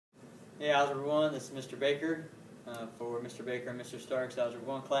Hey Algebra 1, this is Mr. Baker for Mr. Baker and Mr. Stark's Algebra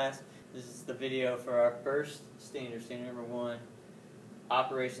 1 class. This is the video for our first standard number 1,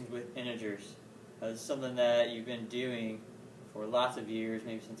 operations with integers. This is something that you've been doing for lots of years,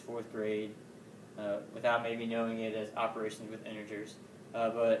 maybe since 4th grade, without maybe knowing it as operations with integers.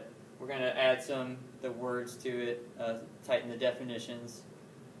 But we're going to add the words to it, tighten the definitions,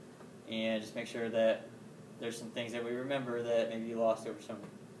 and just make sure that there's some things that we remember that maybe you lost over summer.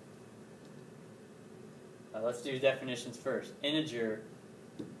 Let's do definitions first. Integer,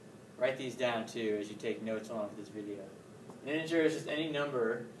 write these down too as you take notes along with this video. An integer is just any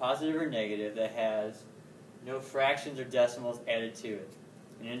number, positive or negative, that has no fractions or decimals added to it.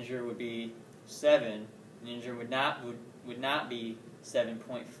 An integer would be 7. An integer would not be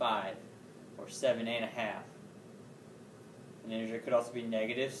 7.5 or 7.5. An integer could also be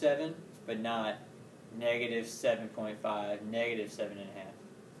negative 7, but not negative 7.5, negative 7.5.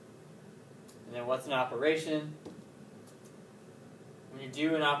 And then what's an operation? When you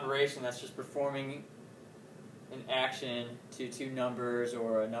do an operation, that's just performing an action to two numbers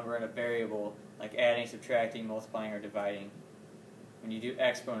or a number and a variable, like adding, subtracting, multiplying, or dividing. When you do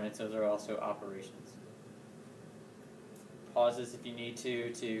exponents, those are also operations. Pause this if you need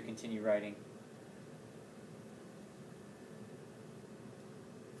to continue writing.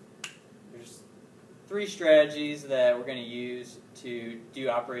 There's 3 strategies that we're going to use to do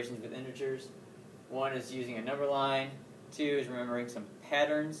operations with integers. 1 is using a number line. 2 is remembering some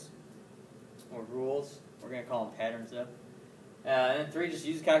patterns or rules. We're going to call them patterns though. And then 3, just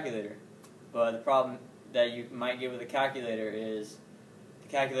use a calculator. But the problem that you might get with a calculator is the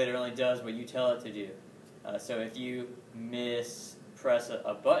calculator only does what you tell it to do. So if you press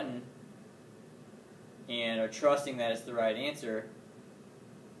a button and are trusting that it's the right answer,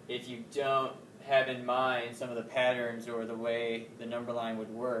 if you don't have in mind some of the patterns or the way the number line would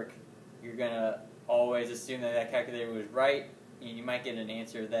work, you're going to always assume that calculator was right, and you might get an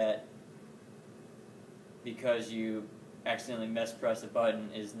answer that, because you accidentally mispress a button,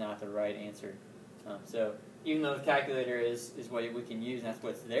 is not the right answer. So even though the calculator is what we can use and that's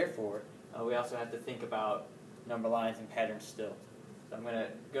what it's there for, we also have to think about number lines and patterns still. So I'm going to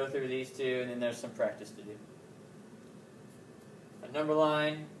go through these 2, and then there's some practice to do. A number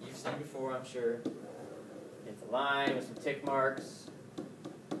line, you've seen before, I'm sure. It's a line with some tick marks.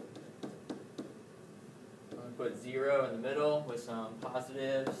 I'm going to put 0 in the middle with some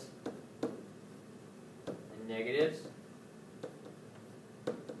positives and negatives.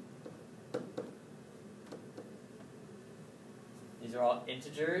 These are all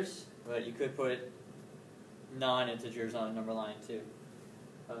integers, but you could put non-integers on a number line too.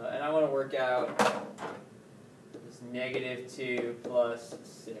 And I want to work out this negative 2 plus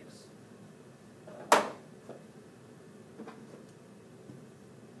 6.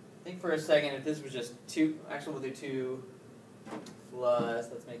 Think for a second if this was just 2, actually we'll do 2 plus,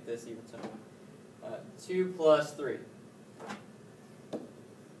 let's make this even simpler. 2 plus 3. We're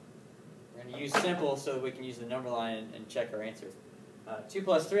going to use simple so that we can use the number line and check our answer. 2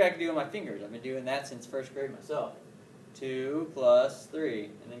 plus 3 I can do with my fingers. I've been doing that since 1st grade myself. 2 plus 3,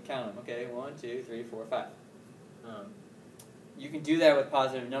 and then count them. Okay, 1, 2, 3, 4, 5. You can do that with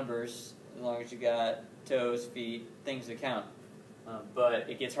positive numbers as long as you got toes, feet, things to count. But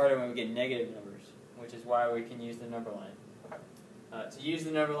it gets harder when we get negative numbers, which is why we can use the number line. To use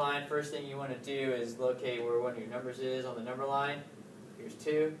the number line, first thing you want to do is locate where one of your numbers is on the number line. Here's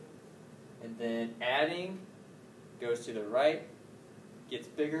 2. And then adding goes to the right, gets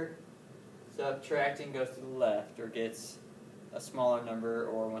bigger. Subtracting goes to the left, or gets a smaller number,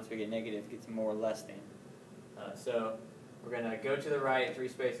 or once we get negative, gets more or less than. So we're going to go to the right 3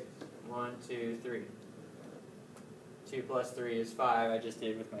 spaces. 1, 2, 3. 2 plus 3 is 5. I just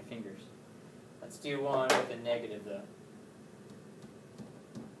did with my fingers. Let's do one with a negative though.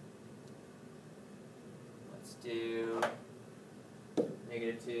 Let's do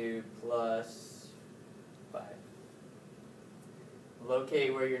negative 2 plus 5.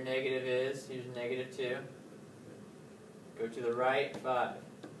 Locate where your negative is. Here's negative 2. Go to the right 5.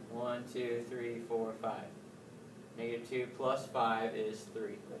 1, 2, 3, 4, 5. Negative 2 plus 5 is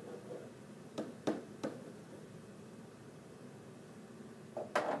 3.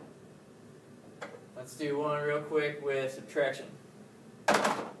 Let's do one real quick with subtraction.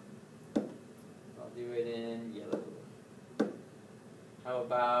 I'll do it in yellow. How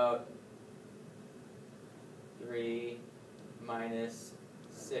about 3 minus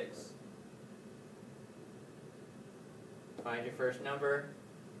 6? Find your first number.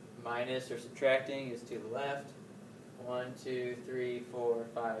 Minus or subtracting is to the left. 1, 2, 3, 4,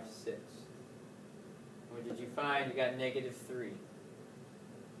 5, 6. What did you find? You got negative 3.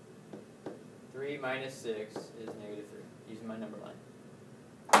 3 minus 6 is negative 3, using my number line.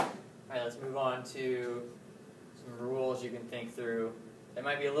 Alright, let's move on to some rules you can think through. They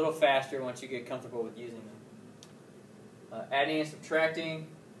might be a little faster once you get comfortable with using them. Adding and subtracting,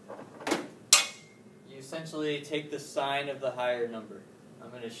 you essentially take the sign of the higher number. I'm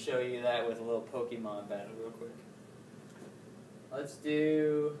going to show you that with a little Pokemon battle real quick. Let's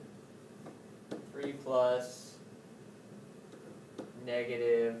do 3 plus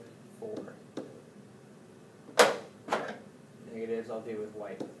negative 4. Negatives I'll do with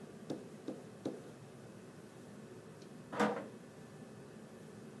white.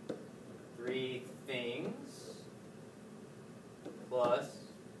 3 things plus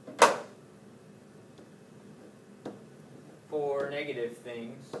 4 negative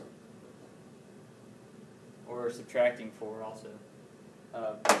things, or subtracting 4 also.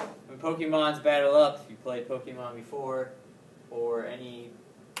 When Pokemons battle up, if you played Pokemon before, or any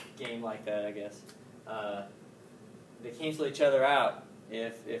game like that, I guess, they cancel each other out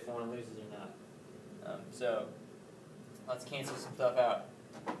if one loses or not. So let's cancel some stuff out.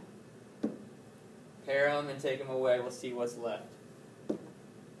 Pair them and take them away. We'll see what's left.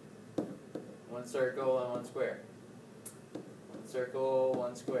 1 circle and 1 square. 1 circle,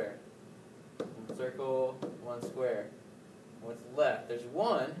 1 square. 1 circle, 1 square. What's left? There's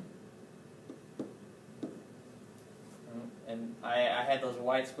 1. And I had those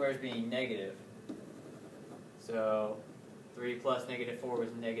white squares being negative. So 3 plus negative 4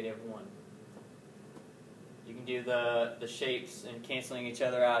 was negative 1. You can do the shapes and canceling each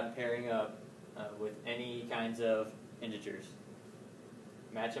other out and pairing up with any kinds of integers.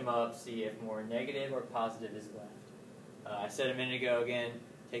 Match them up, see if more negative or positive is left. I said a minute ago again,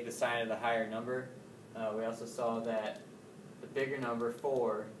 take the sign of the higher number. We also saw that the bigger number,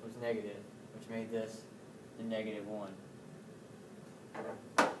 4, was negative, which made this the negative 1.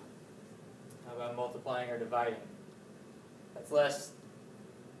 How about multiplying or dividing? That's less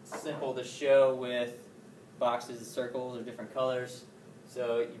simple to show with boxes and circles or different colors,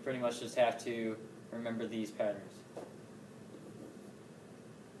 so you pretty much just have to remember these patterns.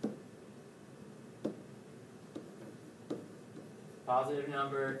 Positive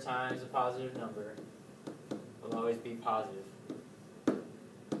number times a positive number will always be positive.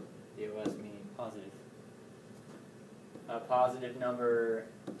 DOS meaning positive. A positive number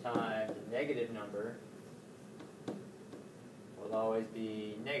times a negative number will always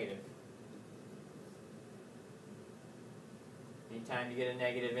be negative. Anytime you get a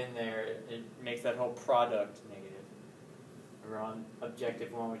negative in there, it makes that whole product negative. We're on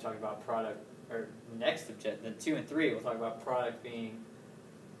objective 1, we talk about product, or next objective, then 2 and 3, we'll talk about product being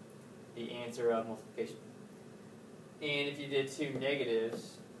the answer of multiplication. And if you did 2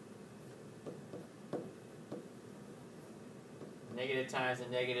 negatives, negative times a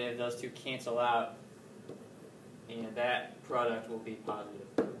negative, those two cancel out, and that product will be positive.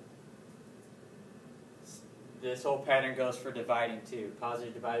 This whole pattern goes for dividing too.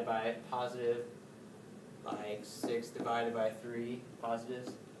 Positive divided by positive, like 6 divided by 3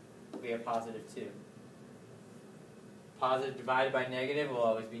 positives, will be a positive 2. Positive divided by negative will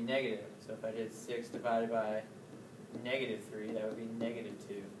always be negative. So if I did 6 divided by negative 3, that would be negative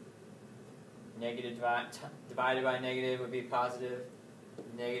 2. Negative divided by negative would be positive.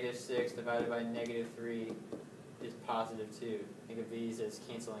 Negative 6 divided by negative 3 is positive 2. Think of these as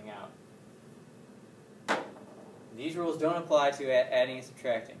canceling out. These rules don't apply to adding and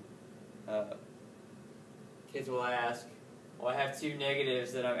subtracting. Kids will ask, well, I have 2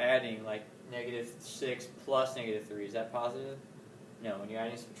 negatives that I'm adding, like negative 6 plus negative 3. Is that positive? No, when you're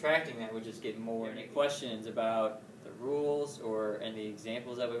adding and subtracting, that would just get more. Any questions about the rules or any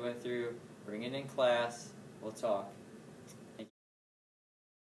examples that we went through, bring it in class. We'll talk.